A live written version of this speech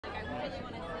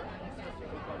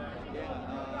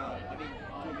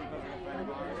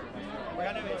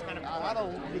I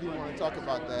don't really want to talk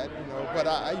about that,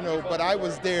 but I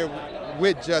was there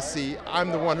with Jussie.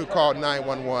 I'm the one who called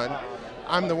 911.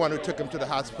 I'm the one who took him to the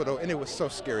hospital, and it was so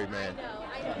scary, man.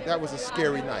 That was a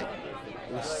scary night.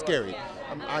 It was scary.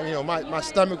 My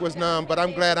stomach was numb, but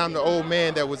I'm glad I'm the old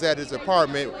man that was at his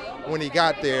apartment when he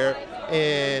got there,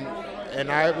 and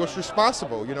I was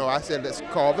responsible. I said, let's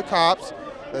call the cops,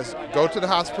 let's go to the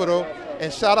hospital,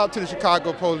 and shout out to the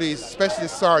Chicago police, especially the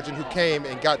sergeant who came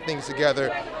and got things together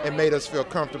and made us feel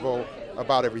comfortable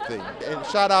about everything. And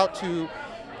shout out to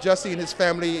Jussie and his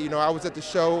family. I was at the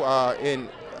show in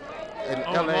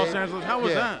LA. Los Angeles. How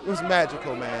was that? It was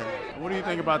magical, man. What do you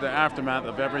think about the aftermath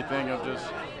of everything, of just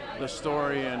the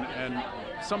story and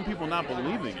some people not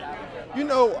believing it?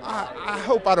 I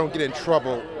hope I don't get in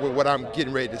trouble with what I'm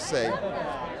getting ready to say.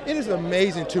 It is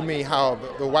amazing to me how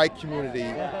the white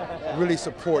community really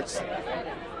supports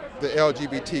the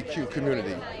LGBTQ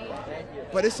community.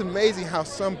 But it's amazing how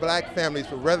some black families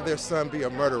would rather their son be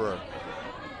a murderer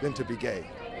than to be gay.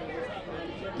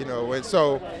 And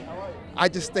so I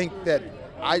just think that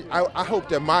I hope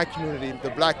that my community,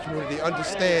 the black community,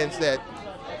 understands that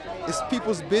it's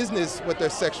people's business what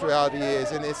their sexuality is,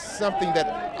 and it's something that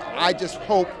I just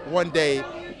hope one day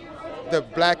the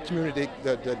black community,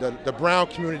 the brown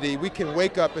community, we can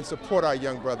wake up and support our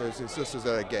young brothers and sisters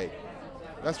that are gay.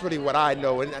 That's really what I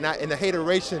know, and the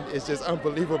hateration is just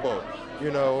unbelievable,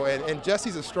 and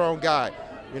Jussie's a strong guy,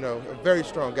 a very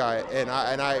strong guy, and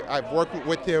I've worked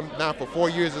with him now for 4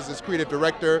 years as his creative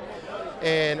director,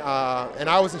 and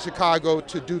I was in Chicago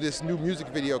to do this new music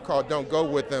video called Don't Go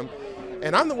With Him,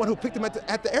 and I'm the one who picked him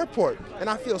at the airport, and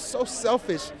I feel so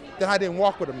selfish that I didn't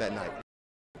walk with him that night.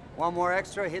 Want more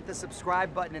extra? Hit the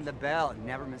subscribe button and the bell and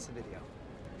never miss a video.